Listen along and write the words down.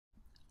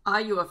Are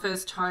you a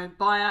first home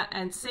buyer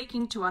and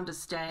seeking to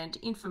understand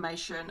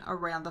information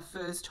around the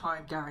first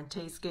home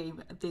guarantee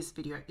scheme? This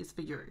video is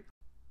for you.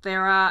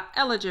 There are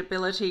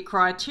eligibility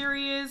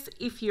criteria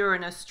if you're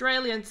an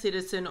Australian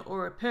citizen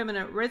or a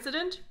permanent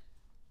resident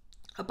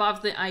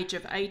above the age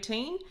of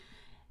 18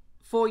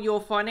 for your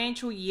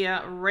financial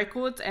year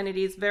records, and it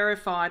is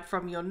verified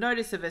from your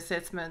notice of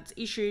assessments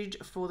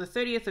issued for the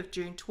 30th of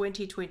June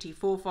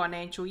 2024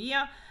 financial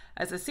year.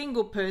 As a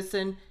single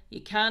person,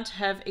 you can't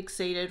have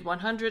exceeded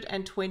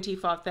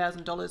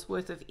 $125,000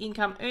 worth of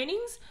income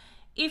earnings.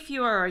 If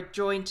you are a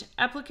joint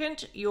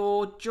applicant,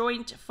 your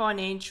joint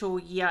financial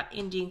year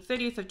ending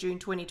 30th of June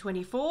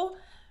 2024,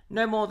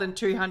 no more than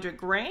 200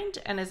 grand.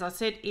 And as I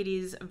said, it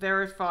is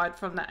verified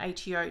from the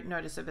ATO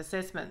notice of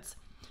assessments.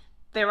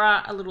 There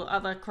are a little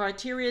other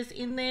criteria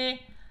in there.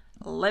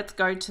 Let's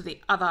go to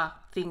the other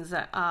things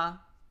that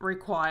are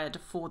required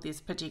for this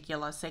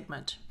particular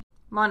segment.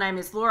 My name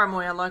is Laura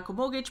Moya, local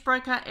mortgage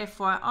broker.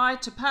 FYI,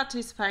 to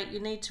participate,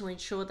 you need to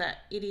ensure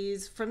that it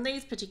is from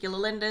these particular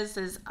lenders.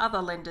 There's other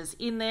lenders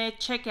in there.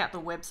 Check out the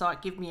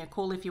website. Give me a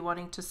call if you're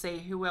wanting to see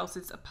who else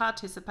is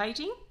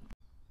participating.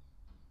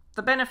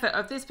 The benefit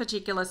of this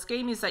particular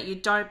scheme is that you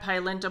don't pay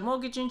lender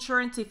mortgage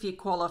insurance if you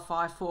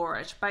qualify for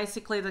it.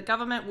 Basically, the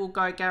government will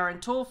go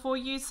guarantor for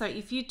you. So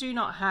if you do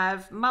not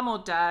have mum or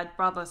dad,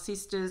 brother,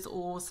 sisters,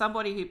 or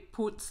somebody who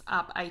puts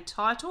up a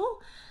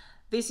title,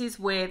 this is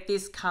where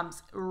this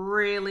comes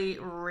really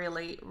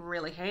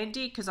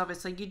handy, because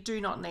obviously you do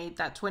not need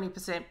that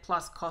 20%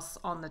 plus costs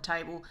on the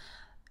table.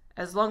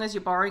 As long as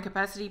your borrowing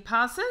capacity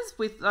passes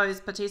with those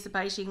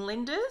participating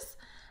lenders,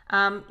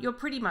 you're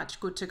pretty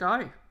much good to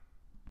go.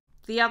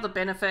 The other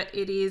benefit,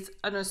 it is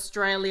an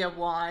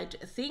Australia-wide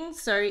thing.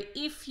 So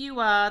if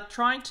you are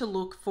trying to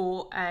look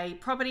for a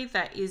property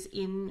that is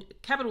in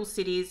capital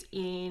cities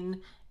in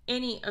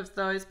any of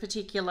those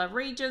particular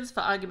regions, for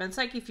argument's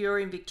sake, if you're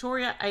in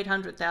Victoria,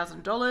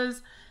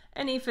 $800,000,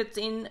 and if it's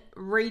in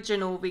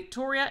regional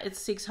Victoria, it's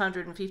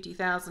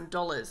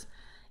 $650,000.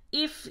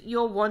 If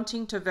you're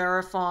wanting to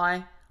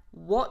verify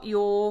what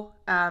your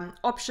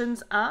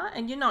options are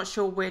and you're not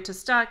sure where to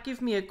start,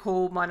 give me a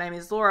call. My name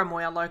is Laura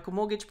Moya, local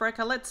mortgage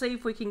broker. Let's see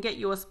if we can get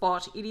you a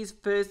spot. It is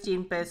first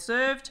in, best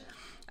served.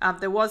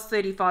 There was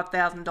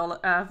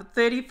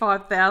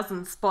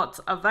 35,000 spots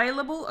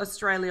available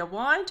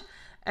Australia-wide,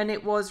 and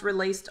it was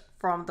released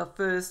from the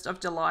 1st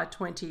of July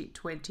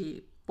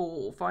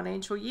 2024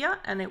 financial year,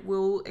 and it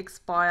will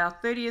expire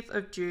 30th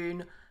of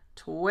June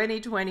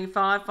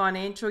 2025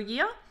 financial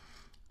year,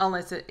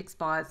 unless it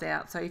expires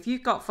out. So if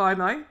you've got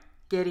FOMO,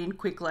 get in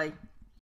quickly.